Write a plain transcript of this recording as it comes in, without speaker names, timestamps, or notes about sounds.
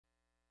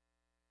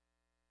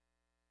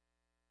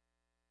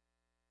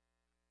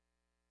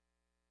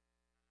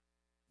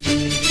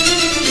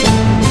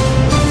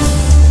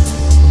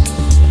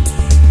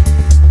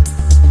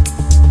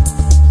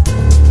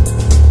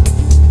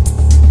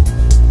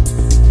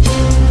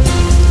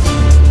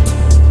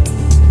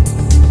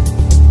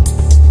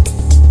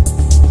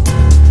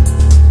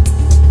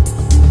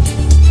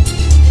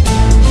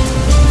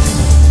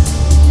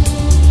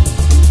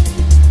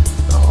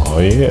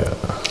yeah.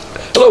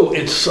 Hello,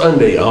 it's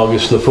Sunday,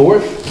 August the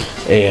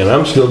 4th, and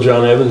I'm still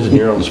John Evans, and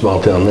you're on the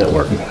Small Town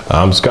Network.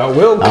 I'm Scott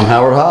Wilk. I'm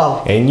Howard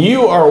Hall. And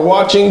you are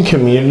watching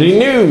Community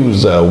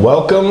News.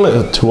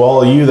 Welcome to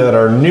all of you that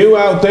are new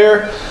out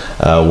there.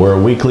 We're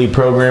a weekly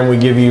program. We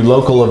give you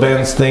local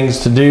events,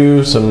 things to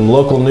do, some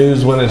local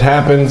news when it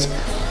happens.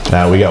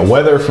 We got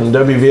weather from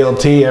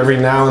WVLT every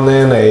now and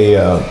then,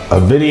 a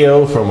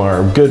video from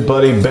our good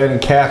buddy Ben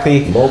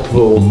Cathy.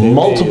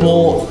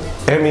 Multiple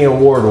Emmy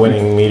Award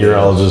winning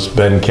meteorologist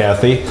Ben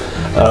Cathy.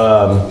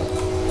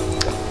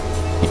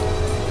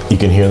 You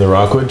can hear the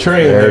Rockwood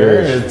train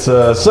there. It's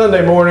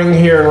Sunday morning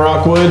here in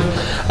Rockwood.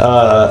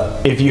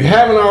 If you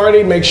haven't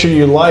already, make sure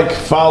you like,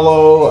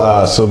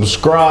 follow,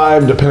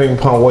 subscribe, depending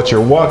upon what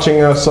you're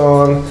watching us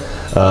on.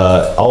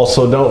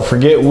 Also, don't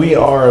forget, we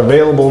are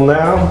available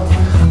now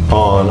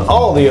on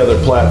all the other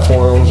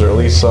platforms, or at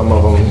least some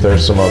of them.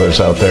 There's some others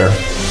out there.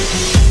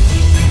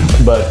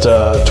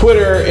 But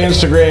Twitter,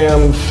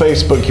 Instagram,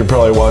 Facebook, you're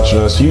probably watching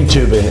us,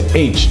 YouTube in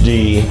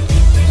HD.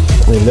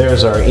 And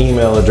there's our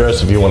email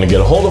address if you want to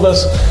get a hold of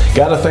us.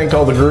 Got to thank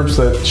all the groups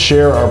that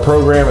share our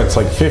program. It's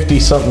like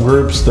 50-something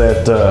groups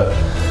that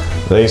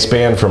they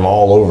span from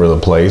all over the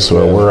place.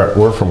 Well,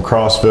 we're from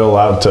Crossville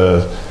out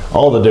to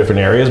all the different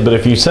areas. But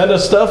if you send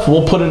us stuff,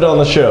 we'll put it on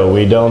the show.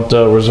 We don't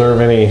reserve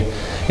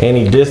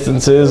any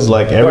distances.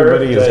 Like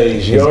everybody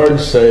is yard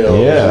sales,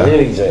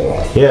 anything.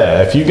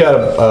 Yeah, if you got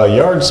a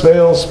yard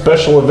sale,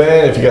 special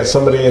event, if you got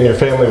somebody in your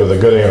family with a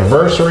good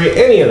anniversary,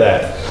 any of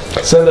that,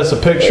 send us a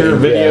picture,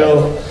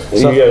 video.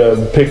 You got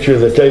a picture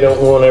that they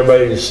don't want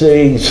everybody to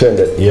see, send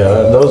it. Yeah,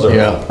 those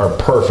are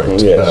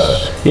perfect.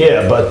 Yes.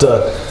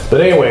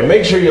 But anyway,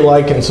 make sure you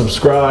like and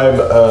subscribe.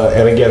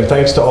 And again,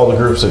 thanks to all the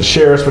groups that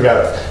share us. We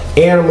got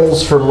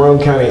animals from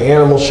Roane County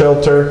Animal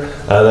Shelter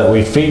that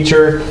we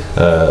feature.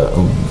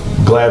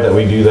 Glad that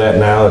we do that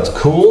now. It's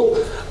cool.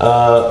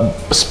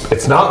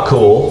 It's not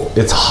cool.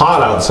 It's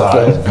hot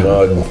outside. Oh,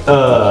 God.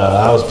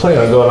 I was planning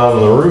on going out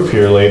on the roof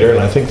here later, and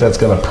I think that's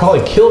going to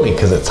probably kill me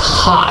because it's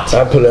hot.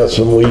 I put out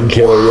some weed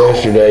killer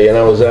yesterday, and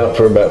I was out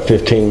for about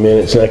 15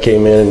 minutes, and I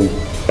came in, and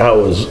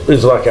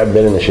it's like I'd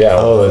been in the shower.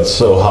 Oh, it's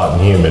so hot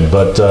and humid.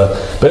 But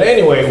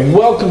anyway,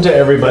 welcome to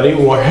everybody.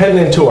 We're heading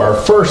into our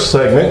first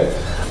segment,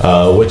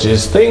 which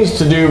is Things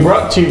to Do,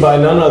 brought to you by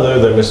none other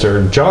than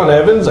Mr. John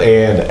Evans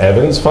and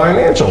Evans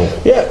Financial.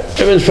 Yeah,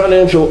 Evans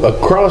Financial,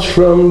 across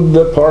from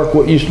the park,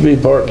 what used to be a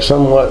park,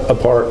 somewhat a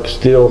park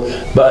still,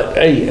 but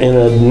hey, in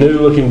a new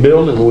looking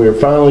building. We're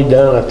finally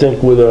done, I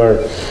think, with our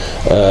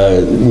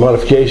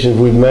modifications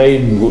we've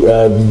made.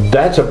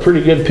 That's a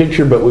pretty good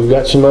picture, but we've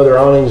got some other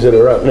awnings that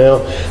are up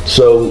now.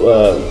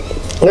 So,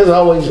 as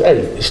always,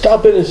 hey,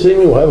 stop in and see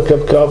me. We'll have a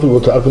cup of coffee.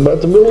 We'll talk about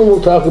the building.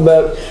 We'll talk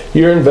about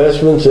your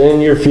investments and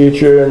your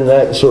future and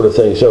that sort of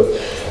thing. So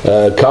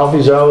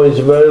coffee's always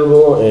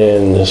available,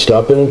 and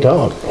stop in and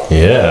talk.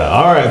 Yeah.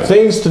 All right.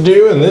 Things to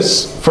do. And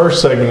this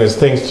first segment is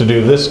things to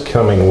do this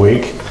coming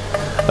week.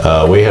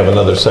 We have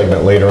another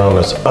segment later on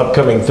as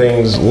upcoming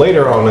things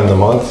later on in the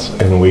months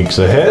and weeks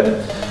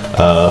ahead.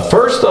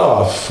 First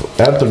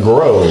off, at the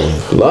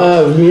Grove.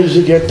 Live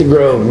music at the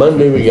Grove.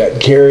 Monday we got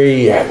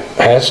Carrie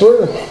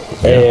Hassler.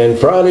 And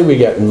Friday we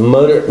got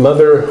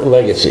Mother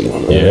Legacy.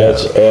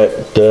 That's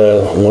at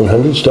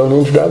 100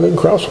 Stonehenge Drive in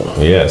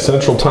Crossville. Yeah,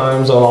 Central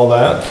Times on all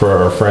that for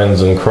our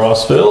friends in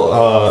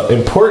Crossville.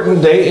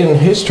 Important day in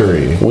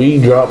history.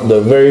 We dropped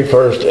the very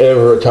first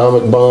ever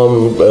atomic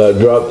bomb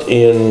dropped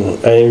in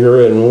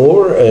anger and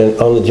war and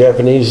on the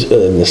Japanese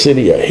in the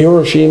city of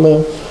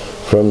Hiroshima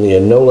from the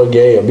Enola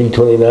Gay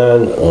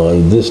B-29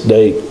 on this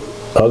date,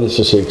 August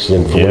the 6th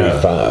in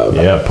 45.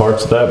 Yeah,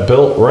 parts of that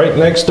built right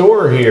next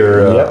door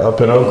here up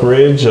in Oak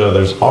Ridge.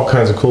 There's all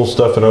kinds of cool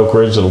stuff in Oak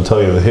Ridge that'll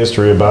tell you the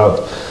history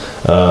about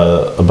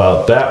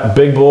that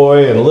big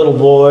boy and little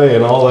boy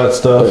and all that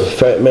stuff.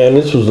 Fat man,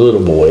 this was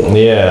little boy.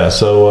 Yeah,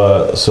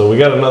 so we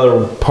got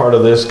another part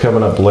of this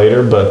coming up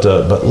later, but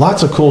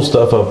lots of cool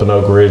stuff up in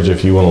Oak Ridge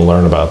if you want to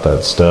learn about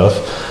that stuff.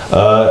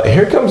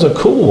 Here comes a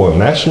cool one,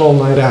 National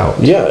Night Out.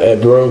 Yeah,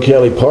 at Roane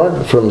County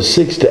Park from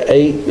 6 to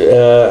 8.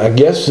 I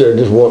guess they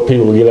just want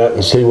people to get out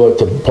and see what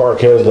the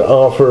park has to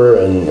offer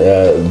and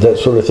that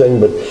sort of thing,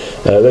 but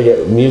they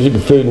got music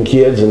and food and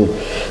kids, and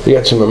they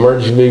got some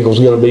emergency vehicles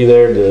going to be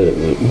there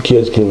to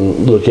kids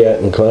can look at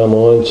and climb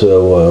on,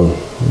 so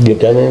get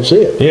down there and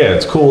see it. Yeah,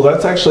 it's cool.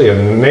 That's actually a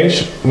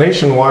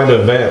nationwide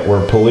event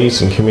where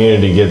police and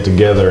community get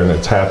together, and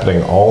it's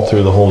happening all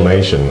through the whole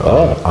nation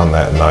on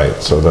that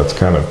night, so that's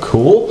kind of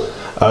cool.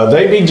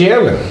 They be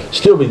jamming.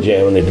 Still be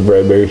jamming at the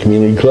Bradbury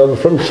Community Club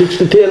from 6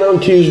 to 10 on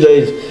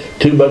Tuesdays.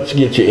 $2 to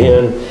get you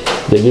in.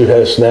 They do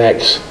have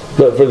snacks,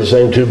 but for the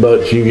same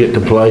 $2 you get to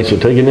play, so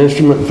take an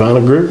instrument, find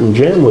a group, and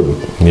jam with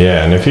them.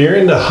 Yeah, and if you're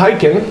into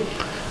hiking,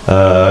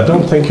 I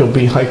don't think you'll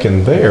be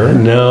hiking there.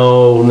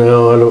 No,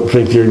 I don't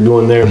think they're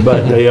going there,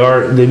 but they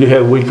do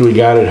have weekly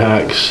guided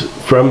hikes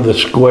from the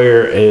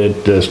square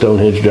at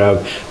Stonehenge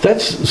Drive.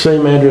 That's the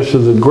same address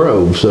as the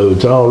Grove, so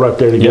it's all right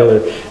there together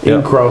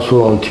in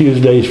Crossville on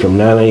Tuesdays from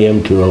 9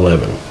 a.m. to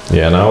 11.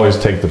 Yeah, and I always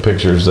take the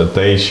pictures that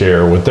they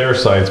share with their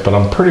sites, but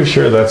I'm pretty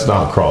sure that's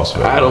not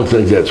Crossville. I don't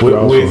think that's We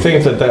Crossville.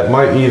 think that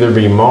might either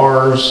be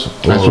Mars.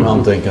 That's what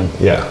I'm thinking.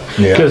 Yeah.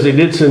 Yeah. Because they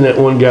did send that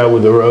one guy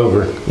with the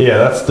rover. Yeah,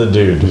 that's the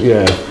dude.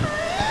 Yeah.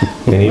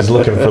 And he's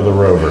looking for the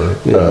rover.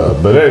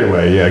 But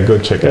anyway, yeah, go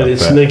check out And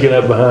it's that. sneaking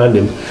up behind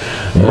him.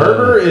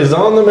 Murder is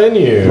on the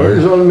menu.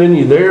 Murder's on the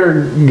menu.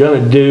 They're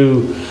going to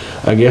do,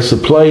 I guess, a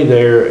play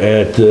there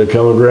at the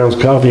Common Grounds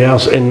Coffee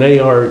House, and they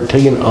are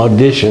taking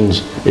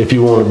auditions if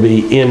you want to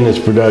be in this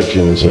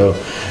production. So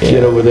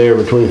get over there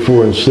between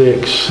 4 and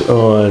 6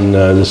 on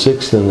the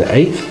 6th and the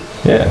 8th.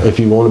 Yeah. If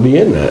you want to be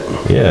in that.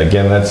 Yeah,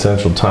 again, that's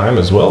Central Time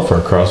as well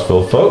for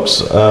Crossville folks.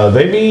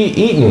 They be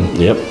eating.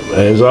 Yep.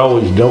 As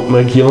always, don't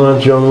make your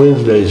lunch on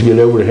Wednesdays. Get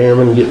over to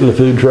Harriman and get in the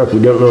food truck. We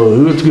don't know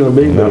who it's going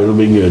to be, but it'll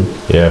be good.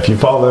 Yeah, if you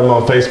follow them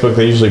on Facebook,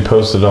 they usually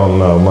post it on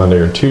Monday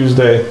or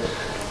Tuesday.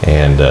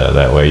 And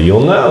that way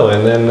you'll know.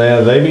 And then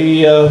they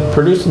be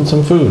producing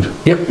some food.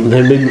 Yep,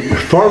 they big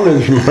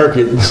farmers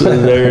markets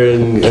there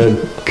in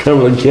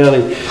Cumberland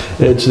County.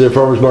 It's their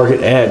farmers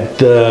market at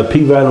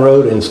Peavine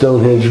Road and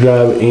Stonehenge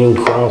Drive in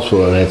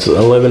Crossville. And that's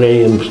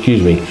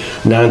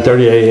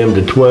 9:30 a.m.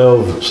 to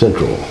 12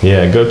 Central.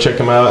 Yeah, go check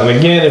them out. And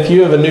again, if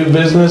you have a new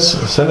business,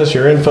 send us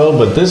your info.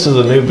 But this is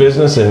a new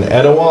business in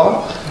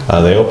Etowah.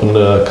 They opened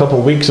a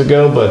couple weeks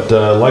ago, but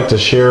I'd like to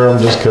share them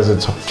just because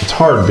it's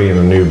hard being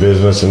a new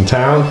business in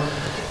town.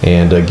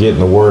 And getting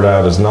the word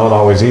out is not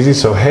always easy.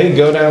 So, hey,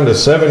 go down to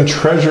Seven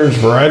Treasures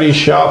Variety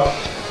Shop.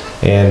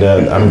 And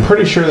I'm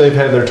pretty sure they've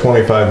had their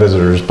 25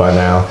 visitors by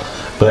now.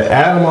 But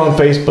add them on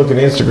Facebook and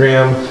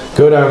Instagram.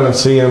 Go down and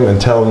see them and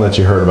tell them that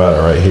you heard about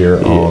it right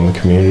here on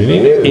Community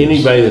News.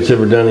 Anybody that's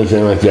ever done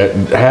anything like that,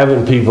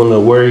 having people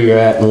know where you're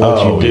at and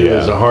what you do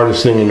is the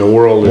hardest thing in the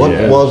world. What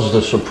was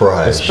the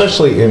surprise?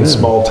 Especially in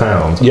small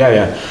towns.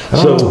 Yeah.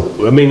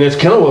 So, I mean, that's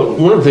kind of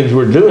one of the things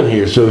we're doing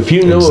here. So if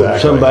you know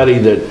of somebody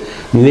that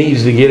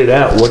needs to get it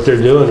out, what they're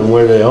doing and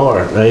where they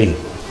are, hey,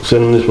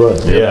 send them this way.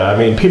 Yeah, I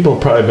mean, people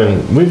have probably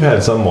we've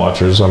had some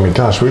watchers. I mean,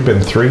 gosh, we've been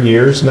 3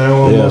 years now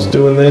almost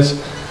doing this.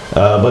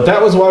 But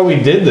that was why we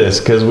did this,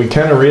 because we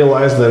kind of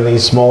realized that in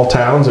these small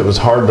towns it was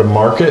hard to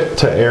market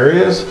to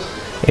areas,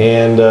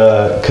 and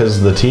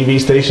because the TV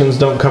stations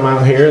don't come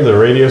out here, the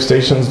radio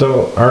stations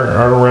aren't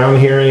around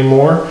here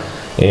anymore,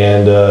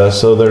 and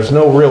so there's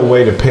no real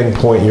way to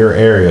pinpoint your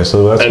area.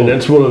 So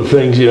that's one of the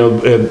things,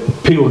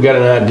 people got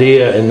an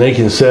idea and they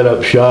can set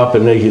up shop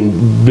and they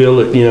can build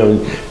it.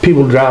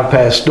 People drive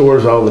past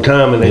stores all the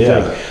time and they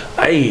think,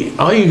 hey,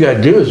 all you got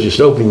to do is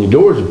just open your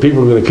doors and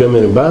people are going to come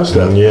in and buy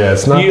stuff. Yeah,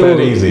 it's not that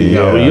easy.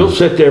 No, you'll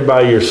sit there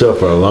by yourself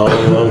for a long,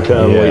 long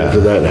time waiting for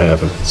that to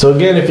happen. So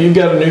again, if you've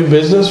got a new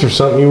business or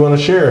something you want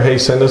to share, hey,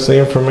 send us the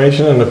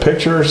information and a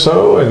picture or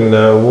so, and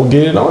we'll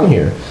get it on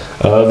here.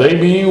 They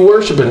be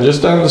worshiping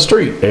just down the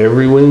street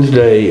every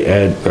Wednesday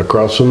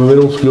across from the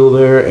middle school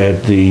there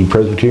at the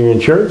Presbyterian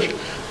Church.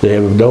 They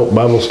have adult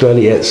Bible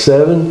study at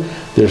 7.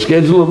 Their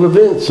schedule of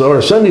events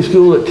are Sunday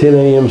school at 10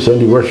 a.m.,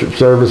 Sunday worship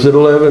service at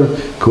 11,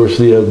 of course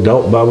the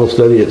adult Bible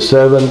study at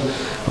 7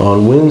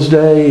 on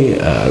Wednesday.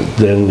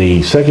 Then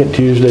the second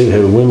Tuesday they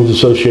have a Women's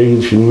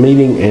Association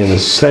meeting, and the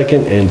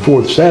second and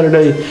fourth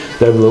Saturday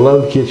they have the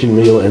Love Kitchen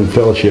meal and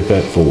fellowship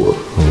at 4.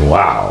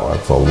 Wow,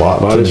 that's a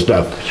lot of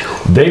stuff.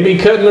 They be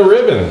cutting the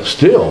ribbon.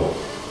 Still,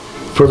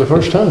 for the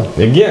first time.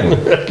 Again.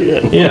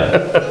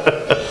 Yeah.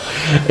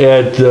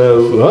 At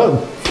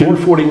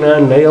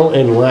 249 Nail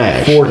and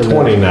Lash.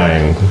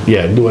 429.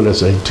 Yeah, do what I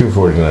say.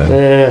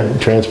 249.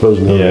 Transpose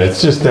numbers. Yeah,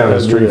 it's just down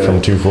the street from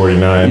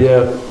 249.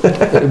 Yeah,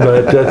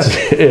 but that's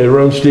at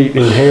Rome Street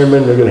in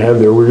Harriman. They're going to have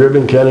their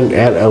ribbon cutting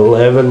at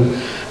 11.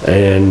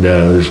 And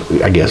there's,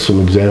 I guess, some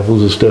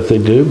examples of stuff they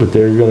do, but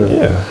they're going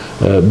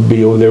to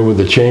be over there with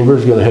the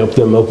chambers, going to help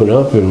them open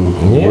up, and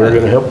we're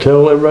going to help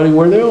tell everybody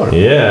where they are.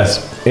 Yes,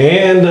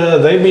 and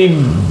they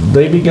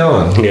be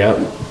gone. Yeah.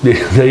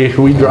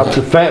 We dropped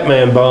the Fat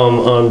Man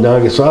bomb on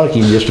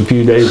Nagasaki just a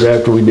few days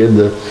after we did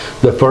the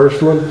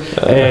first one,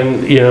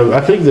 and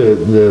I think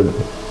the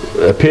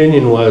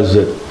opinion was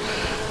that,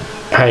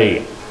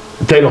 hey,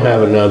 they don't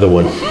have another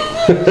one.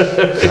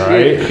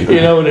 Right?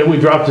 And then we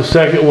dropped the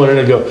second one, and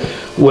they go,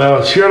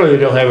 well, surely they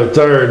don't have a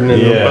third, and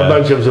then a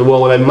bunch of them said,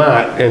 well, they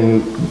might,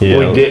 and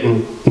we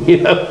didn't.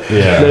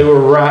 They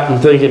were right in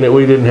thinking that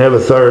we didn't have a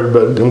third,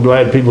 but I'm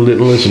glad people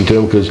didn't listen to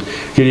them, because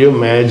can you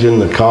imagine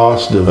the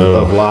cost of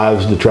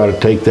lives to try to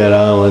take that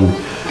island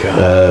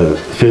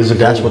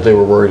physically? That's what they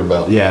were worried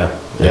about. Yeah.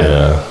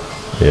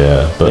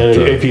 But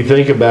and if you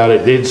think about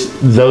it, it's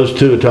those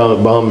 2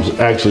 atomic bombs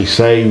actually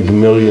saved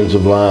millions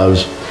of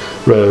lives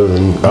rather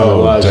than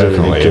lives.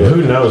 Definitely. And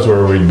who knows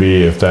where we'd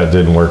be if that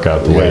didn't work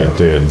out the way it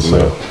did.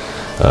 So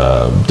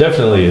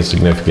definitely a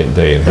significant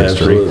day in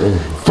history. Absolutely. The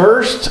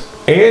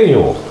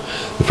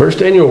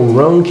first annual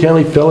Roane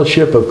County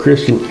Fellowship of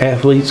Christian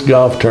Athletes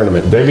Golf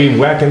Tournament. They be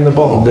whacking the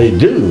ball. They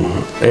do,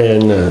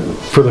 and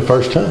for the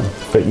first time.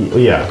 But,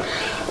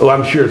 Well,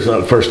 I'm sure it's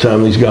not the first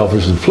time these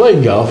golfers have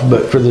played golf,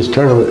 but for this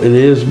tournament it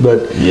is.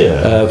 But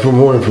for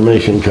more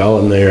information, call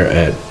them there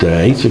at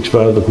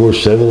 865, of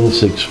course,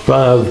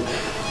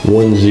 765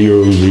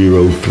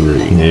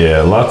 1003.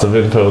 Yeah, lots of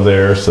info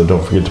there, so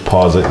don't forget to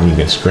pause it and you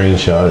can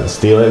screenshot it and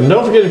steal it. And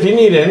don't forget, if you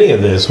need any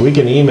of this, we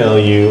can email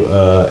you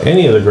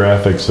any of the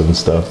graphics and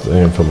stuff,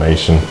 the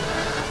information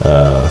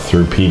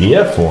through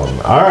PDF form.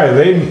 All right,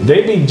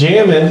 they be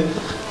jamming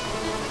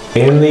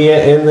in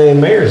the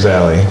Mayor's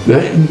Alley.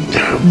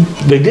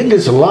 They did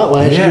this a lot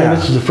last year.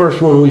 This is the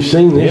first one we've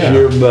seen this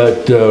year,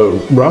 but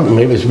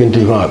maybe it's been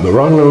too hot. But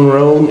Rockin' on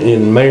Roan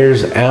in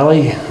Mayor's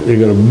Alley, they're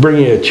going to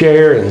bring you a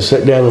chair and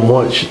sit down and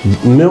watch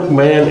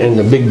Milkman and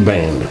the Big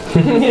Band.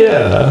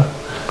 Yeah.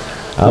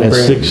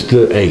 That's 6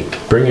 to 8.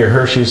 Bring your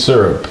Hershey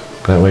syrup.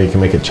 That way you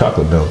can make it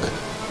chocolate milk.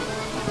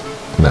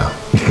 No.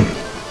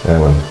 That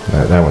one.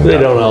 They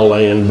don't all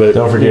land, but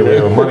don't forget we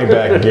have a money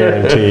back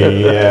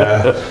guarantee.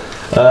 Yeah.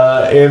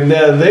 And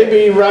they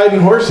be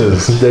riding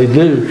horses. They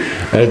do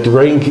at the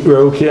Ray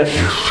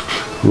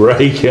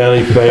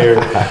County Fair.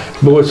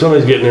 Boy,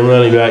 somebody's getting their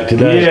money back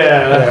today.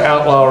 Yeah.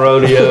 Outlaw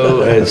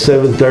Rodeo at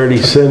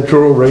 7:30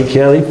 Central Ray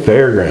County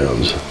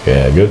Fairgrounds.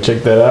 Yeah, go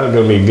check that out. It's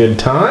going to be a good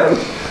time.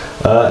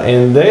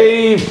 And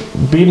they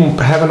be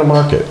having a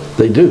market.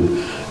 They do.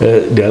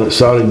 Down at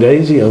Sonic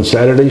Daisy on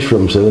Saturdays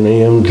from 7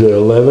 a.m. to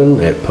 11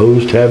 at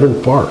Poe's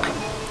Tavern Park.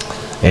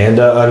 And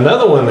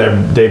another one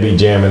they be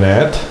jamming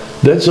at.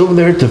 That's over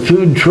there at the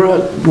food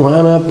truck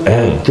lineup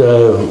at,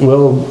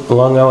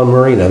 Long Island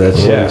Marina.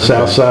 That's on the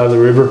south side of the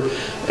river.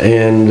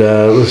 And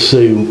let's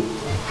see,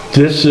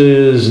 this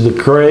is the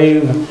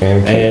Crave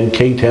and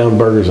K-Town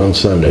Burgers on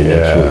Sunday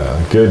next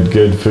week.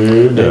 Good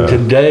food. And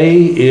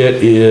today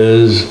it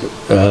is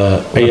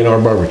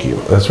A&R Barbecue.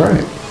 That's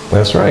right.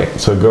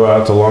 So go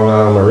out to Long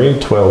Island Marina,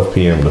 12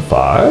 p.m. to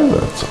 5.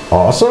 That's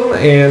awesome.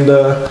 And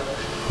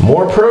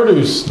more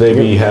produce they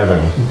be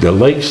having. The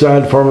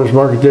Lakeside Farmers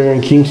Market there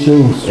in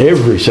Kingston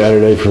every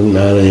Saturday from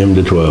 9 a.m.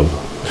 to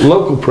 12.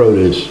 Local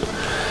produce.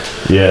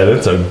 Yeah,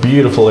 that's a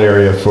beautiful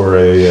area for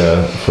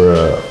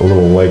a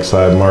little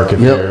lakeside market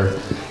there.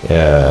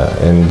 Yeah,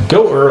 and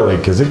go early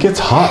because it gets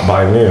hot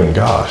by noon.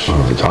 Gosh,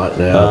 it's hot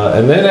now.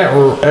 And then at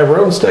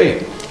Rhode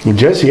State,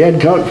 Jesse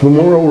Adcock's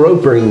Memorial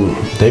Roping.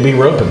 They be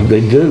roping.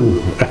 They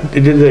do.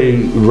 Did they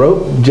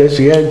rope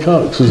Jesse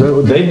Adcock's? Is that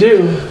what they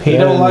do? He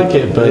don't like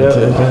it, but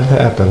it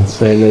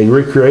happens. And they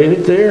recreate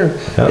it there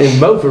in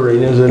both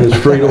arenas, and it's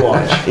free to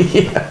watch.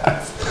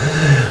 Yes.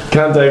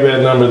 Contact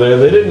that number there.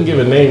 They didn't give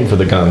a name for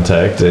the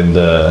contact, and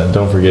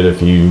don't forget,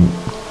 if you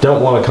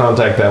don't want to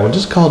contact that one,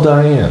 just call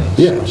Diane.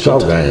 Yeah, call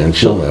Diane.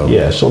 She'll know.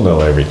 Yeah, she'll know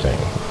everything.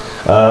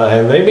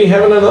 And they be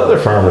having another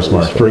farmer's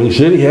market. Spring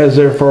City has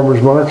their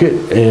farmer's market,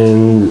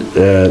 and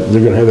they're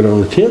going to have it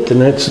on the 10th,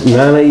 and that's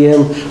 9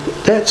 a.m.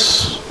 That's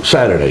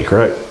Saturday,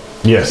 correct?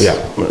 Yes. Yeah.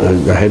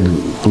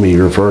 Let me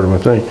refer to my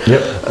thing.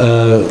 Yep.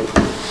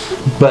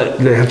 But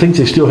I think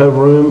they still have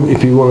room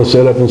if you want to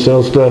set up and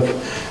sell stuff.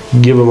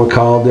 Give them a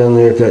call down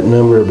there at that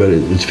number, but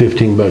it's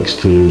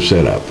 $15 to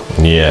set up.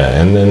 Yeah,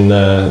 and then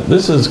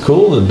this is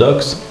cool, the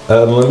Ducks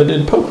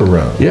Unlimited Poker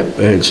Run. Yep,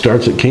 it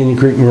starts at Canyon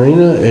Creek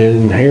Marina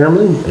in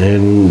Harriman,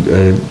 and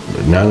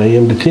 9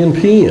 a.m. to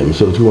 10 p.m.,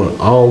 so it's going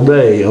all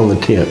day on the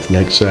 10th,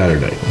 next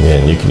Saturday.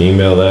 And you can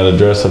email that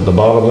address at the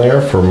bottom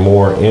there for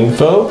more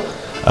info.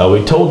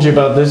 We told you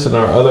about this in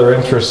our other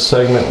interest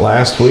segment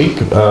last week,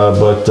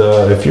 but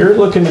if you're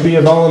looking to be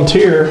a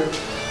volunteer,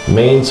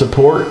 Maine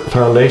Support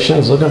Foundation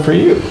is looking for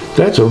you.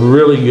 That's a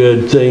really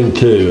good thing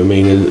too. I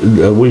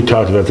mean, we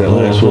talked about that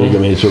last week. I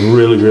mean, it's a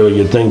really, really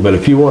good thing. But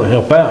if you want to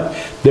help out,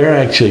 they're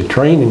actually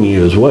training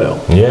you as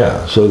well.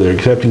 Yeah. So they're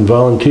accepting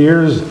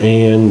volunteers,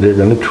 and they're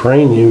going to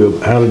train you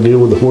how to deal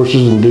with the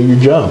horses and do your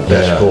job.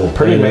 That's cool.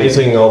 Pretty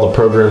amazing, all the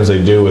programs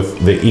they do with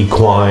the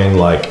equine,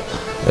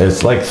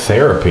 it's like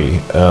therapy.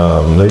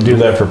 They do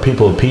that for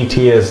people with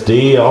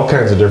PTSD, all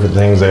kinds of different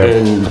things.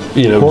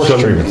 They have horse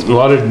treatments. A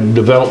lot of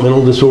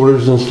developmental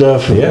disorders and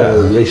stuff. Yeah.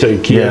 They say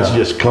kids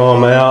just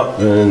calm out.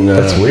 And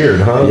that's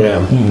weird, huh?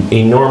 Yeah.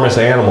 Enormous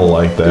animal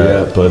like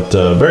that. Yeah. But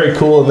very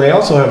cool. And they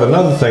also have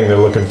another thing they're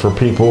looking for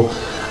people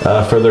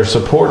for their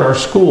Support Our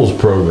Schools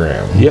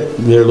program. Yep.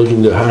 They're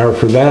looking to hire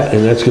for that,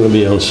 and that's going to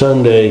be on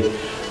Sunday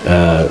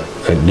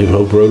at New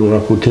Hope Road in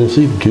Rockwood,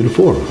 Tennessee, from 2 to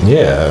 4.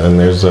 Yeah, and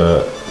there's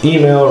a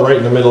email right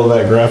in the middle of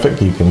that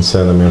graphic. You can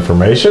send them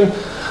information.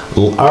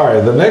 All right,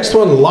 the next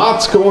one,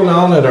 lots going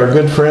on at our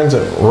good friends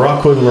at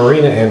Rockwood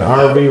Marina and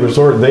RV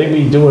Resort. They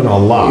be doing a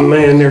lot.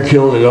 Man, they're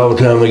killing it all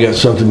the time. They got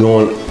something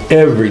going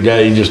every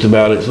day, just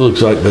about, it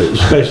looks like, but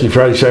especially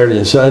Friday, Saturday,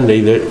 and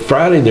Sunday.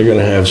 Friday, they're going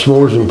to have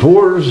s'mores and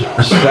pours.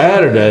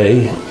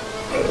 Saturday,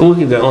 look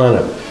at that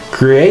lineup.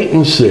 Create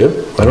and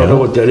Sip. I don't know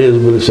what that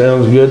is, but it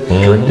sounds good.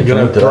 They're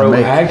going to throw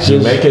axes. You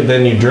make it,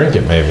 then you drink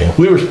it, maybe.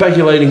 We were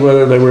speculating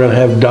whether they were going to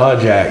have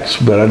Dodge axe,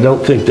 but I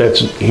don't think that's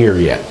here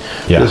yet.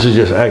 Yeah. This is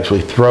just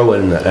actually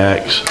throwing the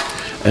axe.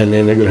 And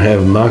then they're going to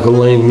have Michael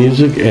Lane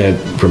music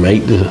from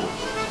 8 to...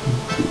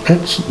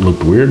 That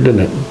looked weird,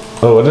 didn't it?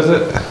 Oh, what is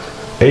it?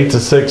 8 to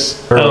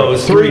 6. Oh,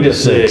 3 to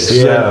 6.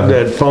 Yeah.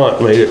 That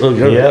font made it look...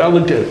 Yeah. I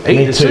looked at it.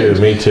 8 to 6.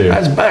 Me too.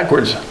 That's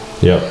backwards.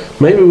 Yep.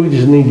 Maybe we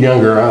just need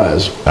younger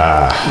eyes.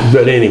 Ah.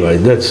 But anyway,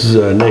 that's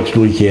next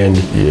weekend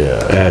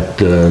Yeah.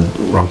 at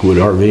Rockwood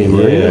RV and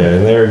Yeah, Marina.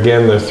 and there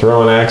again, they're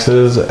throwing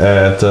axes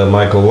at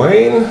Michael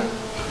Lane.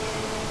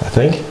 I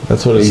think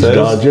that's what it He's says.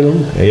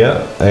 dodging them.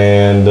 Yeah,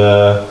 and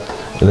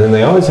then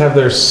they always have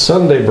their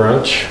Sunday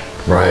brunch.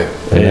 Right.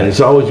 And it's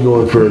always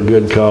going for a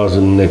good cause.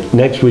 And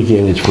next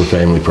weekend, it's for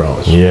Family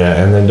Promise. Yeah,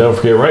 and then don't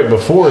forget, right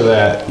before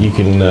that, you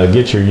can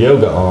get your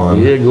yoga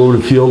on. Yeah, go to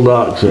Fuel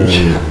Docks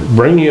and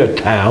bring you a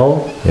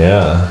towel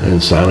Yeah.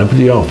 and sign up at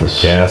the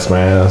office. Gas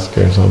mask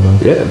or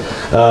something. Yeah.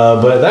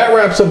 But that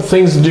wraps up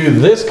things to do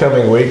this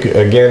coming week.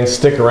 Again,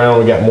 stick around.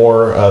 We got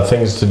more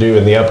things to do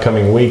in the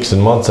upcoming weeks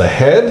and months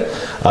ahead.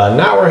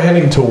 Now we're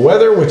heading to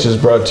weather, which is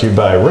brought to you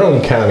by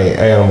Roane County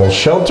Animal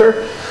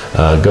Shelter.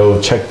 Go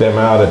check them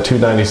out at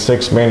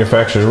 296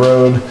 Manufacturers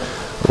Road,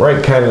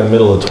 right kind of in the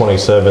middle of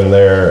 27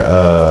 there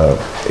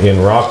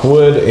in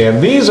Rockwood.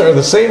 And these are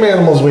the same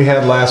animals we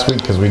had last week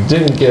because we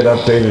didn't get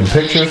updated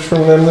pictures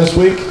from them this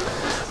week.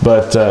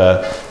 But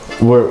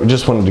we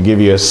just wanted to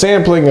give you a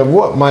sampling of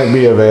what might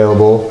be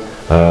available.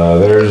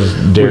 There's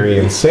Derry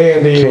and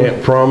Sandy.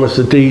 Can't promise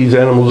that these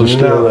animals are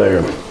still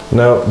there.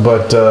 No,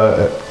 but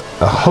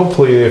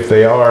hopefully if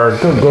they are,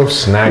 go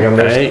snag them.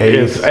 There's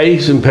Ace. If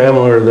Ace and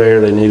Pamela are there,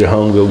 they need a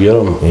home, go get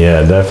them.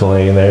 Yeah,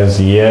 definitely. And there's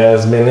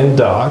Yasmin and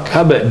Doc.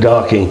 I bet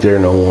Doc ain't there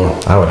no more.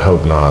 I would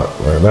hope not.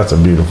 That's a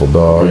beautiful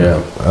dog.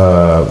 Yeah.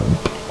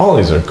 All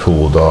these are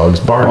cool dogs.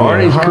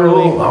 Barney and Harley's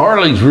Harley. cool.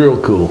 Harley's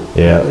real cool.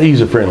 Yeah.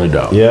 He's a friendly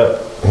dog.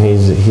 Yep.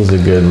 He's a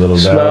good little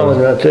Smiling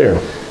dog. right there.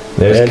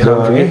 There's And don't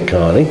Connie. forget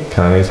Connie.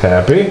 Connie's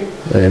happy.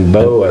 And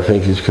Bo, I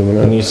think, is coming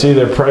up. And you see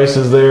their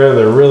prices there.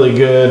 They're really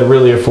good,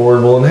 really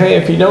affordable. And hey,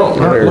 if you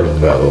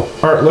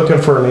aren't looking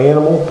for an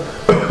animal,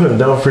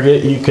 don't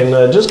forget you can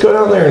just go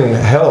down there and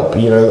help.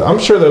 You know, I'm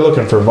sure they're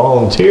looking for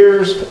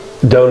volunteers.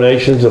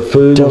 Donations of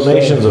food.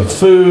 Donations of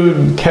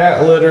food,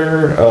 cat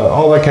litter,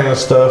 all that kind of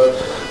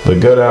stuff. But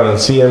go down and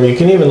see them. You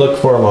can even look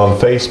for them on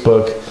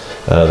Facebook.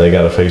 They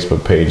got a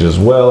Facebook page as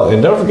well.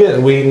 And don't forget,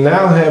 we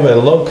now have a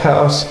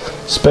low-cost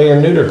spay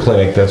and neuter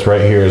clinic that's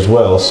right here as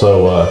well.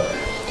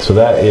 So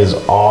that is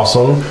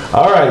awesome.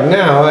 All right,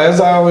 now, as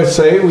I always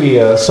say, we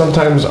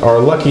sometimes are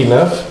lucky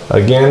enough,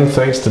 again,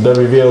 thanks to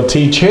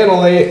WVLT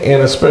Channel 8,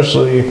 and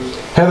especially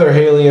Heather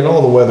Haley and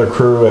all the weather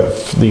crew at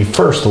the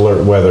First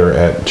Alert Weather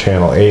at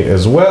Channel 8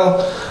 as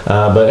well.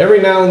 But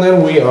every now and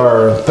then we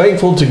are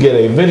thankful to get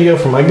a video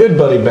from my good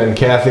buddy Ben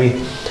Cathy,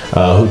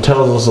 who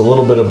tells us a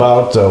little bit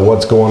about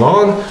what's going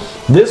on.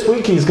 This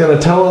week he's going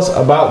to tell us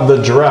about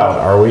the drought.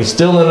 Are we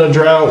still in a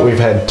drought? We've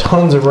had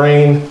tons of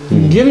rain.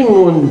 Get him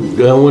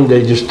one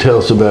day, just tell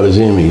us about his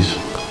Emmys.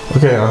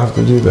 Okay, I'll have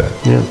to do that.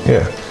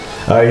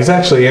 Yeah. He's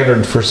actually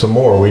entered for some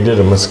more. We did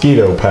a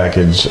mosquito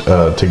package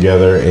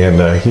together,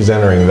 and he's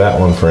entering that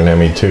one for an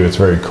Emmy too. It's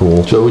very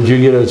cool. So would you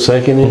get a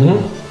second Emmy?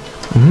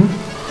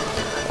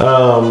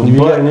 You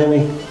got an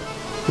Emmy?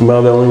 Am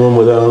I the only one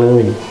without an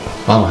Emmy?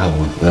 I don't have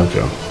one.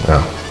 Okay.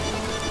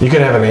 Oh. You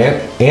could have an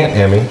Aunt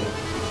Emmy.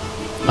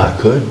 I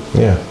could.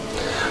 Yeah.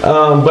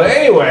 But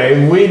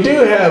anyway, we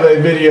do have a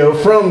video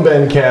from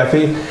Ben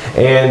Cathy,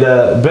 and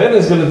Ben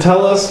is going to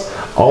tell us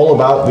all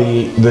about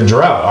the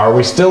drought. Are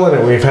we still in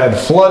it? We've had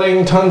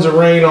flooding, tons of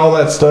rain, all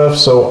that stuff.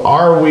 So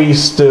are we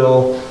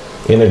still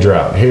in a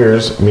drought?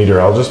 Here's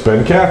meteorologist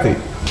Ben Cathy.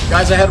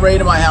 Guys, I had rain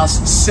in my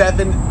house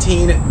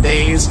 17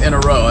 days in a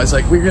row. I was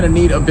like, we're going to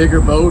need a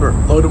bigger boat or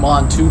load them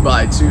on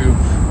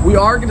 2x2. We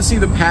are going to see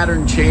the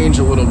pattern change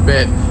a little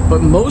bit,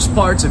 but most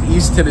parts of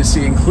East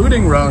Tennessee,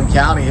 including Roane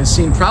County, has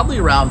seen probably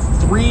around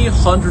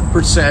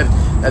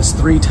 300%, that's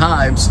 3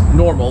 times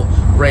normal,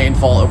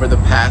 rainfall over the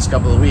past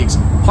couple of weeks.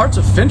 Parts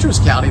of Fentress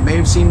County may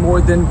have seen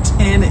more than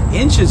 10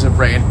 inches of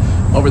rain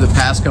over the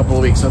past couple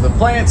of weeks. So the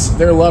plants,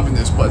 they're loving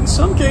this, but in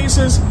some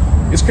cases,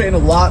 it's creating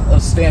a lot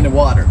of standing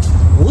water.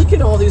 Look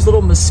at all these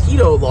little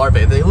mosquito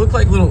larvae. They look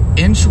like little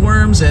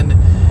inchworms, and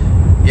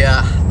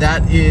yeah,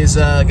 that is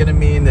going to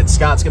mean that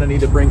Scott's going to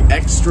need to bring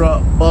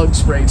extra bug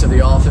spray to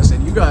the office,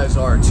 and you guys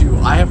are too.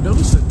 I have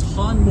noticed a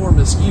ton more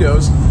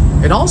mosquitoes,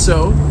 and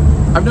also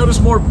I've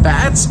noticed more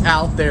bats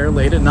out there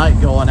late at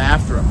night going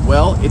after them.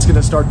 Well, it's going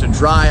to start to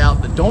dry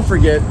out, but don't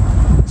forget,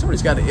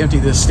 somebody's got to empty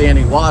this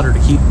standing water to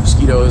keep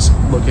mosquitoes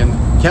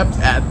kept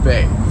at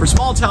bay. For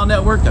Small Town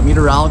Network, I'm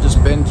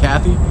meteorologist Ben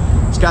Cathy.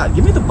 Scott,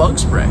 give me the bug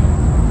spray.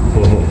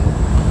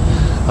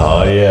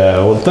 Oh yeah,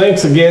 well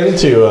thanks again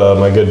to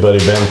my good buddy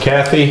Ben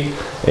Cathy.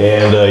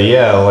 And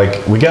yeah,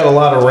 like we got a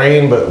lot of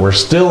rain, but we're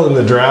still in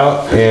the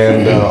drought,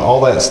 and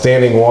all that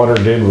standing water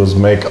did was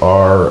make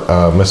our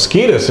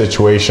mosquito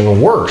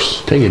situation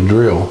worse. Take a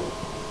drill.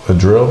 A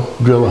drill?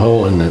 Drill a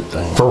hole in that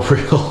thing. For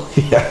real?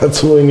 Yeah,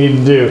 that's what we need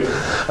to do.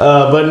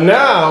 But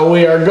now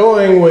we are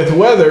going with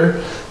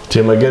weather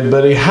to my good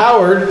buddy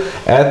Howard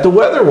at the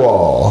weather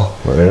wall.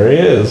 Well, there he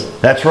is.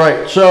 That's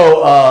right.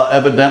 So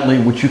evidently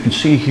what you can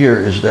see here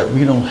is that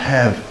we don't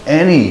have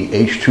any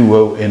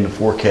H2O in the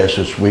forecast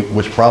this week,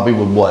 which probably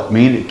would what?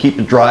 Mean it keep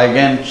it dry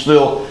again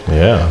still?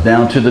 Yeah.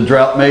 Down to the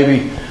drought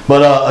maybe.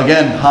 But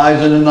again,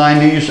 highs in the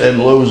 90s and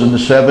lows in the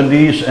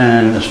 70s.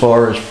 And as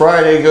far as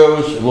Friday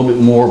goes, a little bit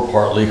more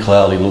partly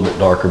cloudy, a little bit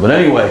darker. But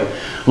anyway,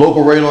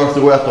 local radar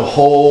throughout the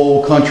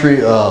whole country.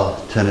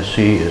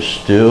 Tennessee is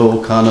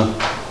still kind of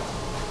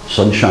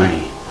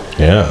sunshiny.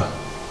 Yeah.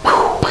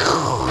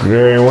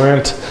 There he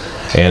went.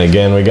 And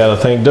again, we got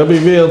to thank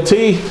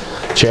WVLT.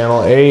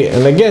 Channel 8,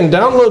 and again,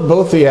 download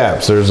both the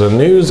apps. There's a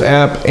news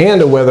app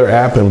and a weather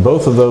app, and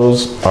both of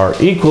those are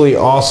equally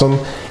awesome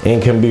and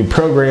can be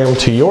programmed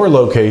to your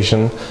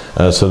location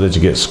so that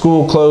you get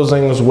school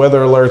closings,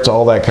 weather alerts,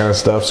 all that kind of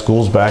stuff.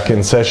 School's back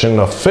in session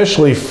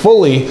officially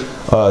fully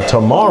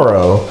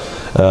tomorrow.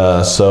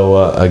 So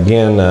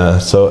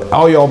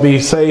all y'all be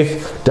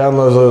safe.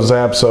 Download those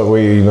apps so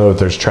we know if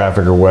there's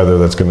traffic or weather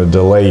that's going to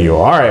delay you.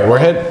 All right, we're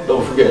heading.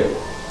 Don't forget.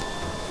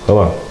 Hold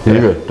on.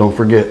 You're good. Don't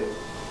forget.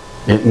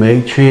 It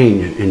may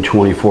change in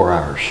 24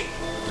 hours.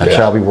 That's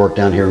how we work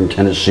down here in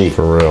Tennessee.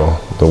 For real.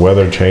 The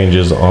weather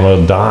changes on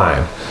a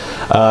dime.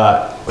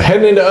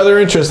 Heading into other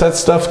interests, that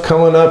stuff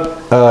coming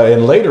up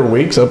in later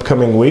weeks,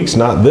 upcoming weeks,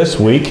 not this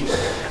week.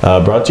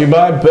 Brought to you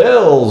by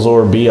Bells,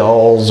 or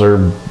Be-Alls,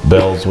 or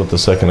Bells with the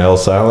second L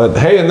silent.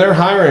 Hey, and they're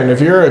hiring.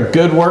 If you're a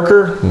good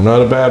worker,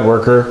 not a bad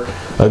worker,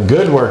 a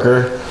good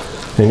worker,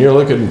 and you're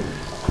looking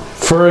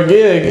for a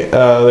gig,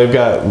 they've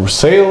got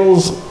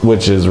sales,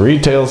 which is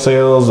retail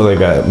sales, and they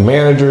got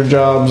manager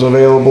jobs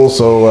available.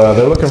 So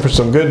they're looking for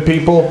some good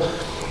people.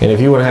 And if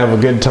you want to have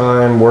a good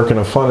time, work in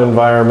a fun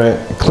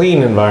environment,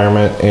 clean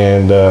environment,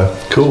 and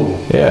Cool.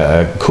 yeah,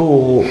 a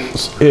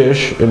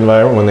cool-ish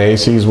environment when the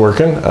AC is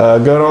working,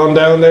 go on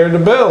down there to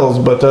Bells.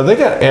 But they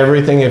got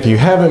everything. If you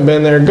haven't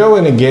been there, go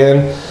in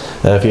again.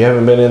 If you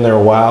haven't been in there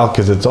a while,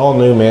 because it's all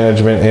new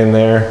management in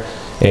there.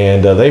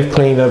 And they've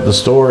cleaned up the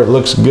store. It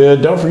looks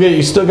good. Don't forget,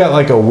 you still got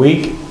like a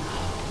week,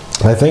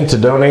 I think, to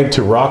donate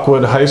to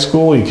Rockwood High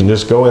School. You can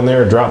just go in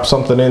there, drop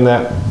something in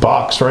that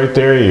box right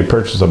there. You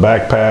purchase a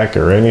backpack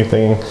or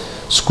anything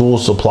school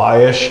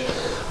supply-ish,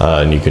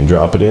 and you can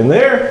drop it in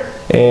there.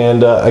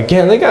 And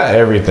again, they got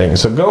everything.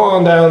 So go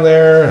on down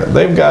there.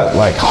 They've got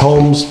like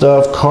home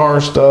stuff, car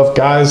stuff,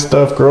 guys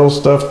stuff, girls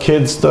stuff,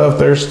 kids stuff.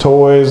 There's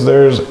toys.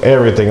 There's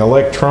everything.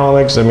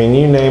 Electronics. I mean,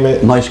 you name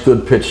it. Nice,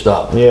 good pit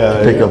stop. Yeah.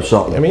 To pick up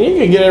something. I mean,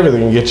 you can get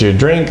everything. You get you a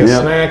drink, a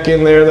snack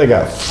in there. They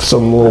got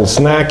some little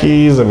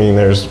snackies. I mean,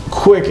 there's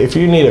quick. If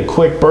you need a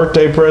quick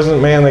birthday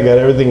present, man, they got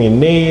everything you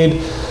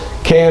need.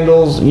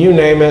 Candles, you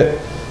name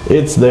it.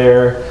 It's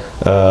there.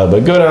 But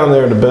go down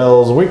there to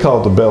Bells. We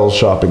call it the Bells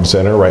Shopping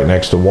Center, right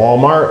next to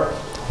Walmart.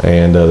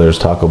 And there's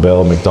Taco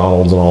Bell,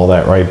 McDonald's, and all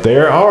that right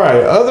there. All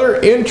right, other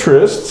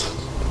interests,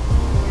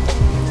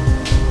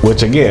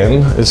 which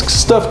again is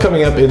stuff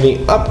coming up in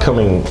the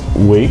upcoming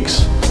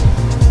weeks.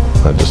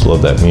 I just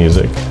love that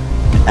music.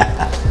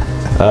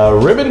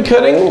 Ribbon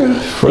cutting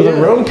for the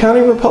Roane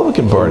County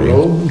Republican Party. The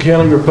Roane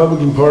County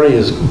Republican Party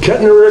is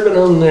cutting a ribbon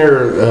on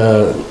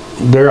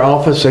their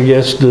office, I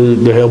guess, to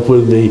help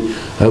with the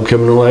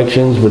upcoming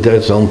elections. But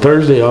that's on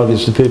Thursday,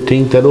 August the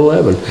 15th at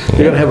 11.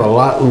 They're going to have a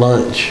lot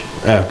lunch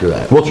after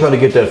that. We'll try to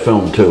get that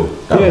filmed too.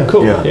 Oh,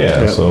 cool.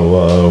 Yeah.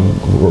 So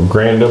we're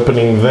grand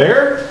opening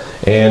there.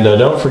 And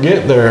don't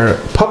forget their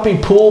puppy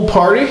pool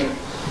party.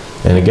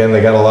 And again,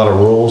 they got a lot of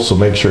rules, so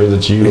make sure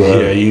that you...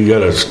 you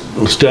got to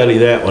study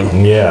that one.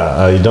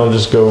 you don't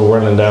just go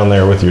running down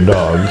there with your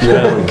dog,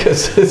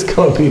 because it's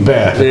going to be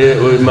bad.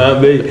 It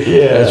might be.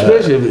 Yeah.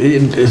 Especially,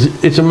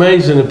 it's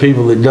amazing the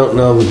people that don't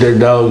know that their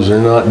dogs are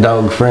not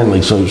dog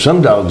friendly. So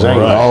some dogs ain't.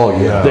 Right. Oh,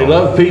 yeah. They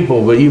love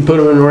people, but you put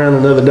them around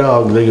another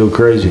dog, they go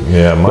crazy.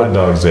 Yeah, my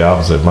dog's the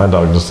opposite. My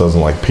dog just doesn't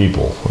like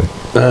people.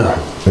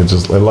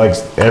 It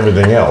likes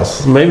everything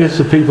else. Maybe it's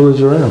the people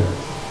that's around.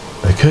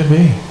 It could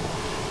be.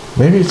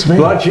 Maybe it's me.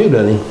 Likes you,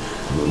 doesn't he?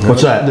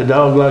 What's that? The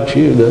dog likes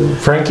you, doesn't he?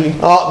 Frankie?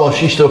 Oh, well,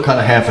 she's still kind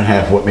of half and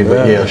half with me,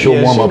 but yeah, she'll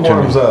warm up to me. She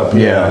warms up.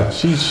 Yeah.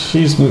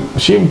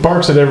 She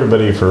barks at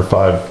everybody for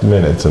 5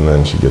 minutes and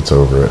then she gets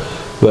over it.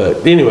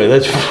 But anyway,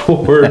 that's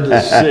 4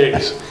 to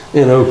 6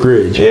 in Oak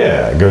Ridge.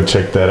 Yeah, go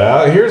check that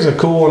out. Here's a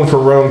cool one for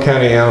Roane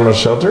County Animal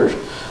Shelter.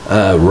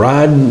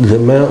 Ride the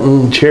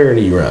Mountain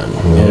Charity Run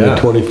on the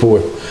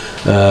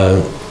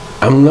 24th.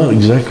 I'm not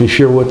exactly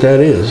sure what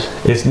that is.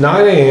 It's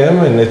 9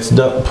 a.m. and it's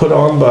put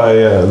on by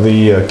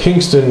the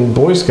Kingston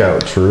Boy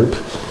Scout Troop.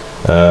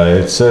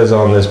 It says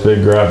on this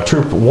big graph,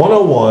 Troop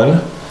 101,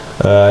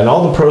 and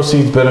all the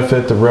proceeds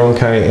benefit the Roane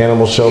County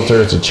Animal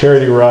Shelter. It's a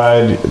charity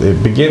ride.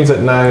 It begins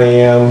at 9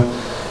 a.m.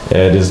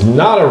 It is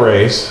not a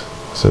race,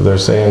 so they're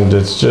saying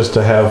it's just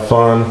to have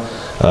fun.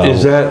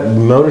 Is that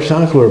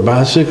motorcycle or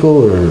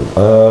bicycle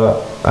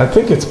or? I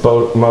think it's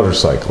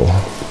motorcycle.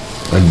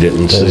 I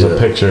didn't see There's a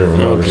picture of a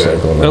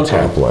motorcycle in the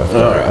top left.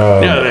 All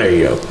right. Yeah, there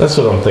you go. That's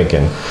what I'm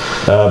thinking.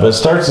 But it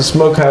starts at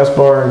Smokehouse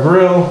Bar and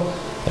Grill.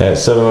 at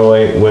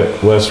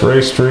 708 West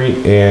Ray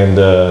Street, and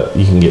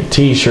you can get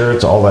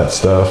t-shirts, all that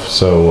stuff.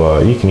 So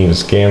you can even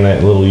scan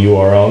that little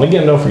URL. And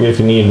again, don't forget, if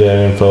you need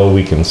that info,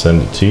 we can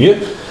send it to you.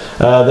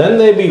 Then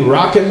they be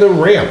rocking the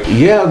ramp.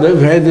 Yeah, they've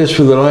had this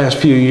for the last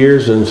few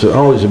years, and it's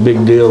always a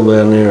big deal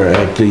down there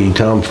at the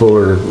Tom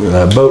Fuller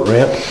boat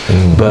ramp.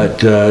 But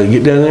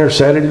get down there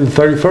Saturday the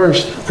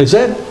 31st. Is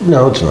that?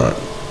 No, it's not.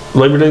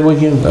 Labor Day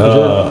weekend? Is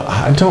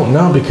I don't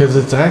know, because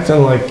it's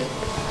acting like,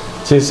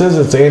 see, it says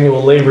it's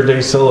annual Labor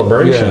Day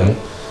celebration. Yeah.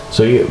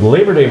 So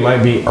Labor Day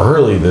might be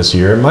early this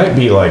year. It might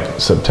be like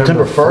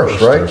September 1st,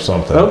 right? Or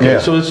something.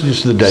 Okay, so it's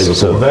just the day before.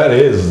 So that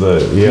is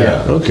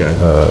okay.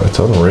 It's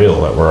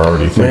unreal that we're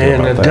already thinking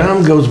about that. Man, the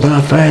time goes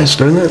by fast,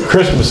 doesn't it?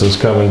 Christmas is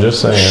coming,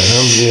 just saying.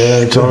 Yeah,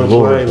 it's on its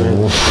way,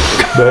 man.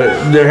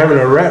 But they're having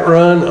a rat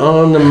run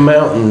on the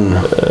mountain,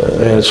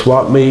 and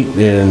swap meet,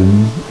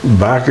 and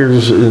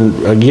bikers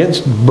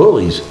against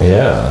bullies.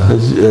 Yeah.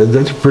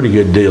 That's a pretty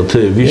good deal,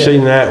 too. Have you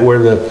seen that, where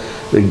the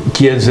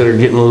kids that are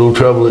getting a little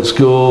trouble at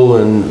school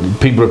and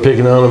people are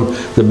picking on them,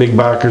 the big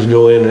bikers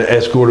go in and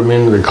escort them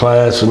into their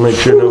class and make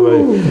sure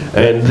nobody,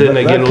 and then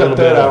they get a little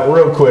bit out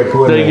real quick.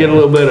 They get a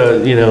little bit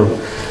of,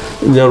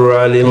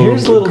 notoriety.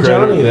 Here's little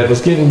Johnny that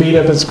was getting beat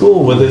up at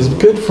school with his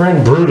good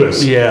friend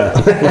Brutus. Yeah.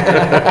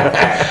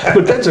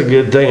 But that's a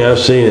good thing. I've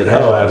seen it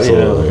happen. Oh,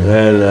 absolutely.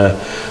 And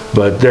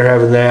but they're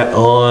having that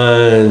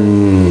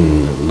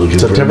on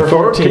September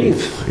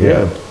 14th.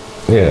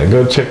 Yeah,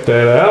 go check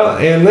that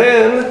out. And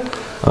then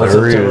on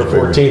September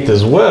 14th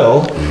as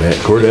well, Matt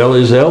Cordell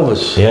is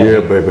Elvis.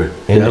 Yeah, baby.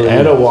 In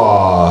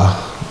Etowah.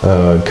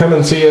 Come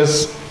and see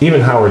us. Even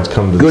Howard's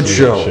come to good see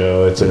show. The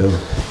show. It's a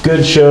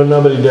good show.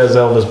 Nobody does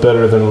Elvis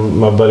better than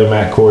my buddy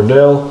Matt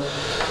Cordell.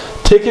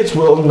 Tickets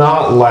will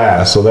not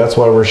last, so that's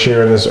why we're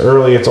sharing this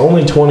early. It's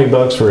only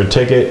 $20 for a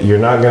ticket. You're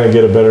not going to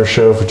get a better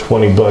show for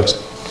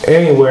 $20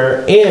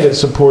 anywhere, and it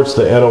supports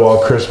the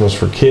Etowah Christmas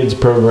for Kids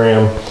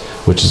program,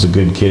 which is a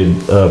good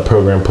kid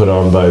program put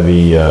on by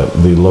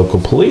the local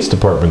police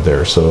department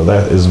there. So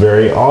that is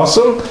very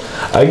awesome.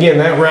 Again,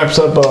 that wraps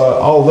up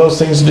all of those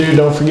things to do.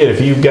 Don't forget, if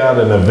you've got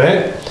an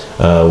event,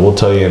 we'll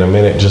tell you in a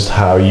minute just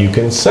how you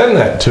can send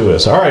that to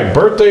us. All right,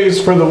 birthdays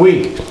for the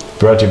week,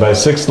 brought to you by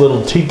Six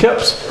Little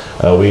Teacups.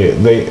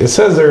 It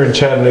says they're in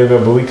Chattanooga,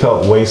 but we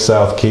call it way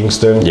South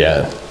Kingston.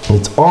 Yeah.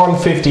 It's on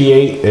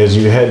 58 as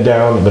you head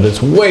down, but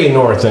it's way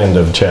north end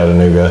of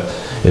Chattanooga.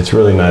 It's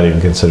really not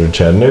even considered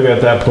Chattanooga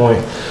at that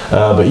point.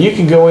 But you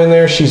can go in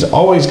there. She's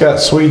always got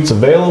sweets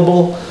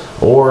available.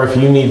 Or if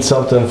you need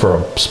something for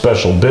a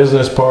special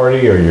business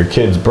party or your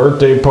kid's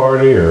birthday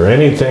party or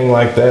anything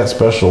like that,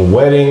 special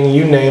wedding,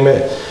 you name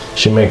it.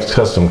 She makes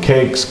custom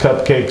cakes,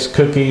 cupcakes,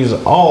 cookies,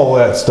 all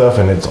that stuff,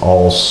 and it's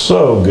all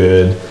so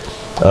good.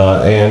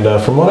 And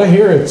from what I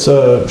hear, it's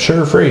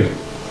sugar-free.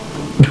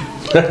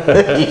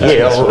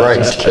 Yeah,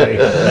 right.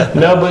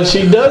 No, but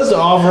she does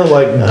offer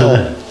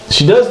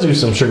she does do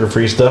some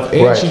sugar-free stuff,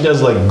 and she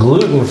does like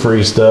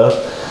gluten-free stuff,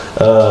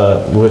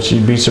 which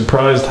you'd be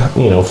surprised,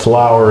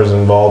 flour is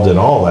involved in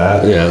all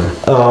that. Yeah.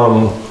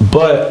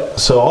 But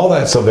so all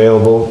that's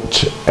available.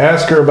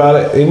 Ask her about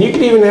it, and you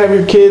can even have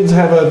your kids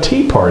have a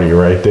tea party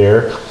right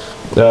there.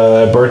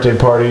 Birthday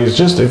parties,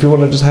 just if you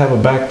want to just have a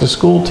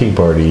back-to-school tea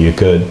party, you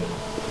could.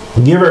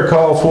 Give her a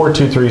call,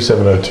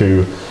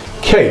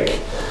 423-702-CAKE.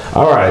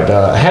 All right,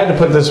 I had to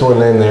put this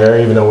one in there,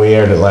 even though we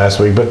aired it last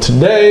week. But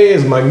today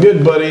is my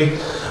good buddy,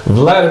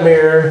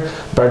 Vladimir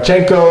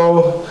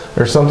Barchenko,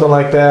 or something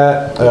like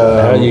that.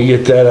 How you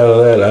get that out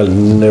of that, I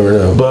never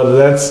know. But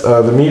that's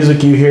the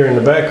music you hear in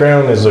the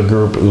background is a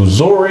group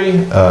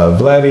Uzori.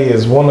 Vladdy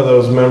is one of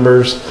those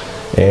members,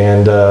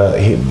 and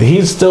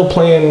he's still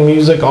playing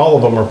music. All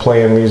of them are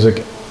playing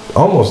music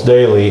almost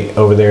daily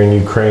over there in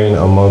Ukraine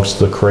amongst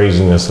the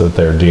craziness that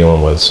they're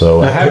dealing with.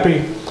 So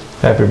happy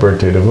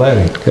birthday to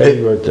Vladdy.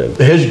 Happy birthday.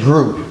 His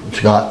group,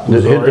 Scott,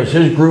 does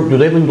his group, do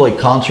they do like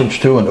concerts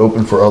too and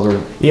open for other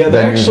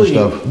venues and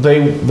stuff?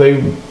 They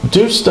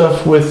do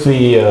stuff with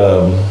the,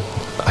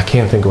 I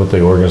can't think of what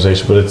the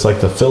organization, but it's like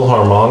the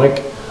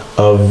Philharmonic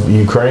of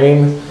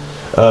Ukraine.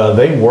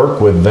 They work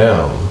with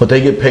them. But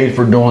they get paid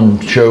for doing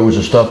shows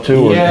and stuff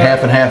too, or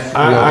half and half?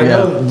 I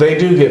know they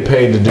do get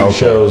paid to do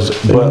shows,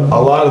 but a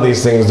lot of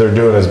these things they're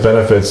doing as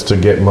benefits to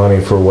get money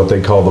for what they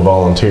call the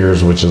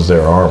volunteers, which is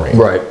their army.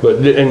 Right.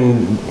 But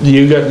and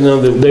you got to know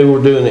that they were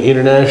doing the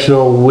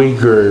International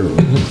Week or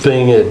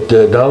thing at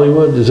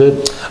Dollywood, is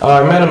it?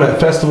 I met them at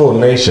Festival of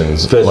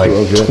Nations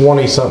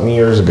 20-something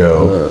years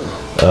ago.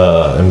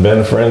 And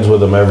been friends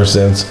with them ever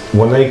since.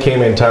 When they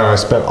came in town, I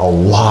spent a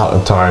lot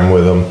of time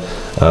with them.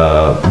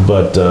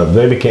 But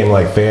they became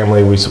like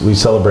family. We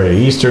celebrated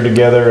Easter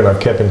together, and I've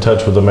kept in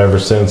touch with them ever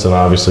since. And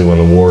obviously, when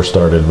the war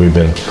started, we've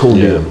been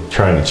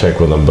trying to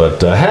check with them.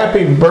 But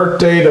happy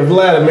birthday to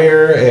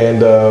Vladimir,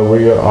 and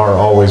we are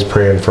always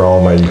praying for all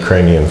my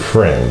Ukrainian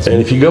friends.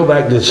 And if you go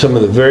back to some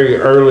of the very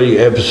early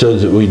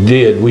episodes that we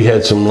did, we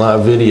had some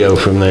live video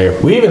from there.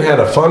 We even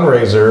had a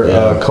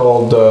fundraiser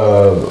called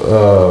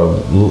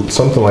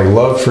something like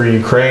Love for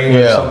Ukraine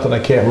or something. I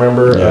can't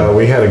remember.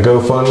 We had a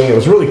GoFundMe. It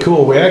was really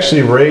cool. We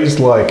actually raised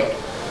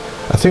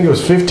I think it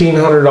was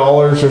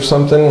 $1,500 or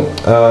something,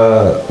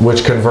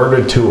 which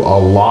converted to a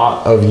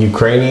lot of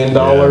Ukrainian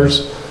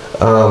dollars.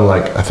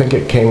 I think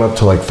it came up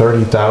to like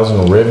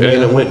 30,000 hryvnia.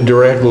 And it went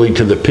directly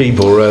to the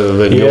people rather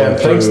than going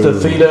thanks to through.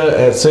 Theta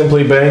at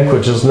Simply Bank,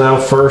 which is now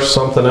First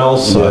something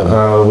else.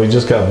 We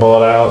just got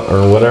bought out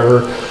or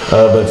whatever.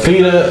 But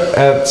Theta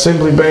at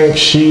Simply Bank,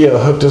 she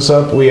hooked us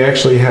up. We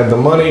actually had the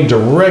money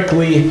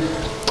directly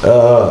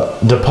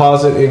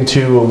deposit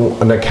into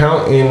an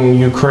account in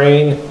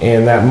Ukraine,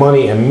 and that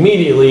money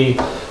immediately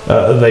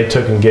they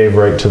took and gave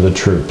right to the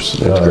troops.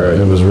 That's great.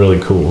 It was really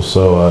cool.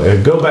 So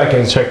go back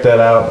and check that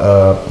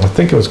out. I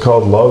think it was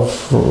called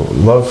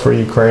Love for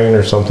Ukraine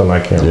or something. I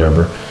can't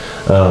remember.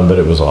 But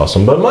it was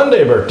awesome. But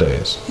Monday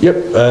birthdays. Yep.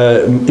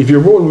 If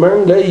you're born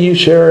Monday, you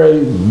share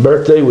a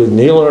birthday with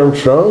Neil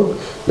Armstrong,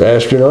 the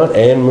astronaut,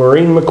 and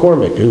Maureen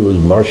McCormick, who was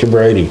Marsha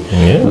Brady.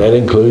 Yeah. And that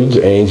includes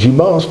Angie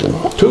Boston.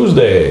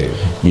 Tuesday.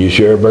 You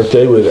share a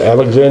birthday with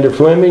Alexander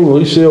Fleming,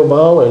 Lucille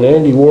Ball, and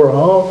Andy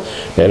Warhol.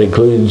 That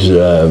includes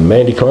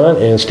Mandy Klein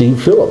and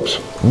Steve Phillips.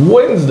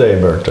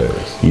 Wednesday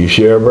birthdays. You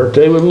share a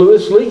birthday with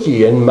Louis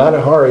Leakey and Mata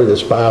Hari, the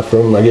spy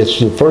from, I guess,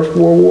 the First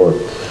World War.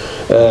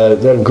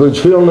 That includes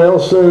Phil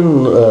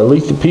Nelson,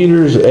 Letha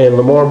Peters, and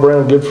Lamar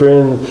Brown, good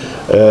friend,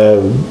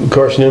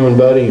 Carson Newman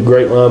buddy,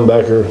 great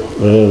linebacker,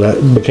 and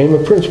I became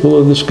a principal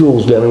of the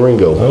schools down in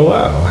Ringo. Oh,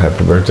 wow.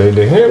 Happy birthday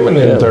to him. And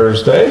then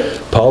Thursday.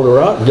 Paul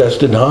DeRock,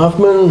 Dustin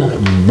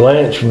Hoffman,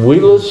 Blanche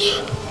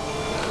Wheelis,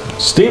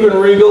 Stephen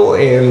Regal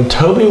and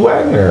Toby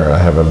Wagner. I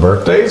have a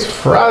birthdays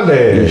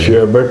Friday. You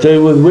share a birthday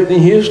with Whitney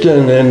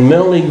Houston and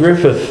Melanie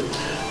Griffith.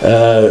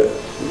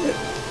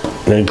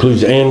 That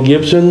includes Ann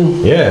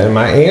Gibson. Yeah, and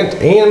my aunt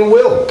Ann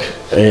Wilk.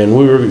 And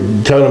we were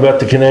talking about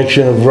the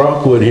connection of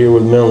Rockwood here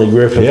with Melanie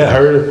Griffith. Yeah.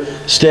 Her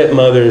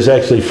stepmother is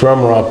actually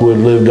from Rockwood,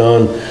 lived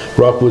on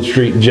Rockwood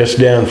Street just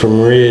down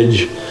from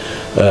Ridge.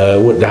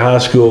 Went to high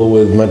school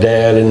with my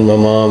dad and my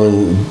mom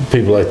and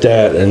people like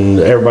that, and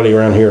everybody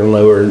around here in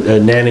Lower,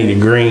 Nanny to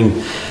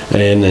Green.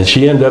 And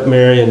she ended up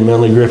marrying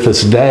Melanie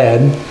Griffith's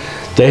dad.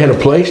 They had a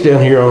place down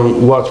here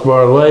on Watts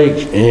Bar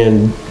Lake,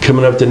 and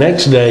coming up the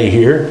next day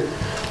here,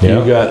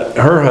 you got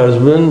her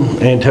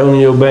husband,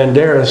 Antonio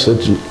Banderas.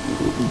 It's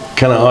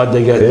kind of odd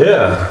they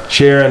got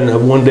sharing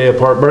one day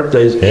apart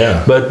birthdays.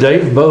 Yeah. But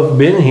they've both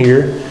been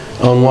here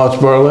on Watts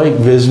Bar Lake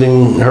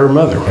visiting her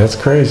mother. That's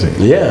crazy.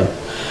 Yeah.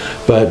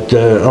 But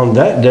on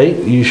that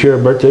date, you share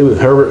a birthday with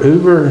Herbert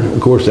Hoover,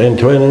 of course,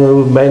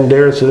 Antonio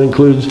Banderas. That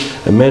includes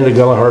Amanda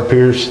Gallagher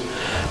Pierce,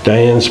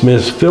 Diane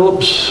Smith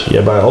Phillips.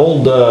 Yeah, my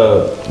old,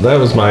 that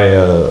was my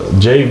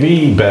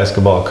JV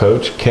basketball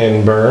coach,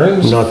 Ken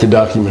Burns. Not the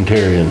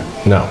documentarian.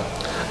 No.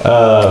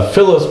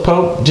 Phyllis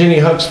Pope, Jenny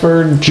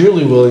Huxford,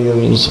 Julie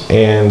Williams,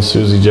 and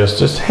Susie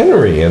Justice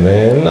Henry. And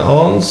then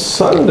on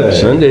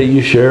Sunday,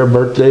 you share a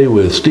birthday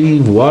with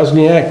Steve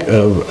Wozniak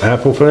of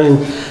Apple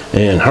fame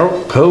and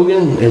Hulk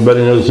Hogan. Everybody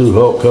knows who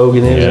Hulk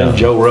Hogan is. Yeah. And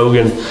Joe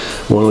Rogan,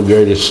 one of the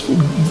greatest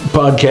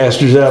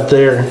podcasters out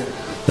there.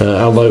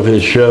 I love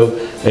his show.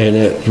 And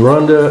it's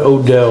Rhonda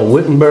Odell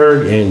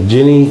Wittenberg and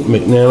Jenny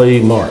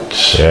McNally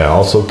Marks. Yeah,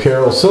 also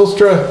Carol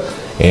Silstra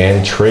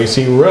and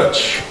Tracy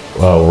Rutch.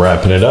 Well,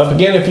 wrapping it up.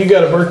 Again, if you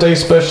got a birthday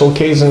special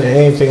occasion,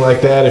 anything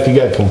like that, if you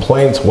got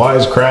complaints,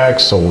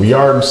 wisecracks, or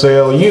yard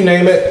sale, you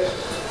name it,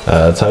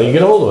 that's how you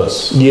get a hold of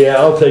us. Yeah,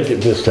 I'll take it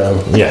this time.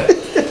 Yeah.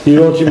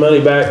 You want your money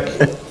back,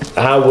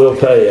 I will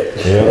pay it.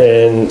 Yeah.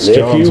 And It's if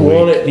John's you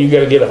want it, you got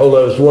to get a hold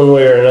of us one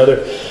way or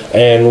another.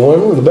 And one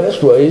of the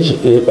best ways,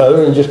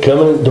 other than just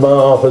coming to my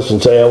office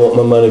and say I want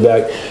my money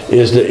back,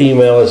 is to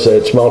email us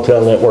at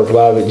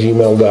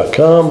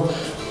smalltownnetworklive@gmail.com.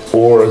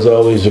 Or, as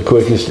always, the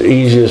quickest,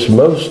 easiest,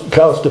 most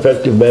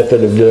cost-effective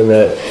method of doing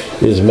that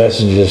is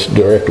message us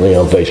directly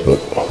on Facebook.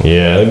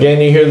 Yeah,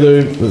 again, you hear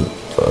the,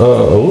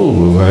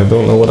 I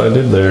don't know what I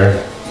did there.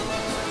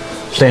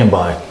 Stand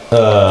by.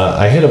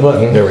 I hit a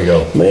button. There we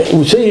go. Man,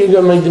 see, you're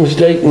going to make the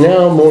mistake.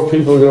 Now more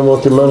people are going to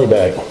want their money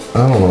back.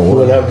 I don't know We're what.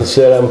 going to have to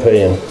set I'm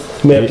paying.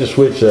 We have to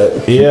switch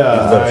that.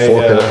 Yeah, Better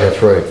fork it up.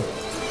 That's right.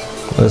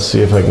 let's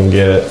see if I can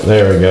get it.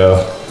 There we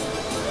go.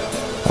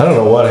 I don't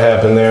know what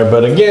happened there,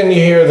 but again,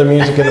 you hear the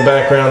music in the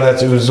background.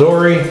 That's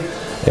Uzori.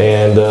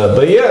 And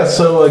but yeah,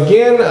 so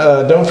again,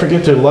 don't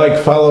forget to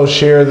like, follow,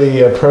 share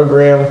the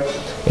program,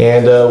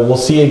 and we'll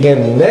see you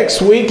again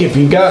next week. If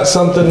you got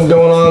something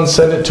going on,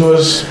 send it to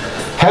us.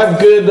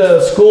 Have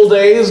good school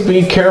days.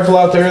 Be careful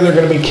out there. There are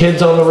going to be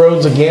kids on the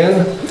roads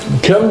again.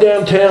 Come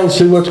downtown,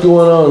 see what's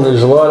going on.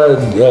 There's a lot of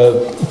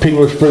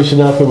people are sprucing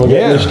up and we're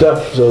getting new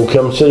stuff, so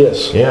come see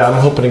us. Yeah,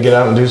 I'm hoping to get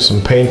out and do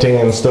some painting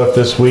and stuff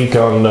this week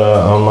on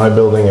my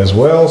building as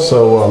well.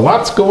 So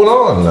lots going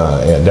on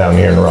down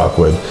here in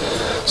Rockwood.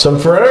 So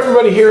for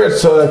everybody here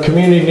at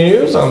Community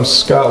News, I'm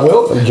Scott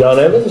Wilk. I'm John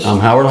Evans. I'm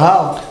Howard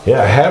Howe.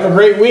 Yeah, have a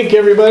great week,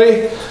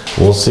 everybody.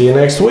 We'll see you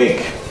next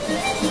week.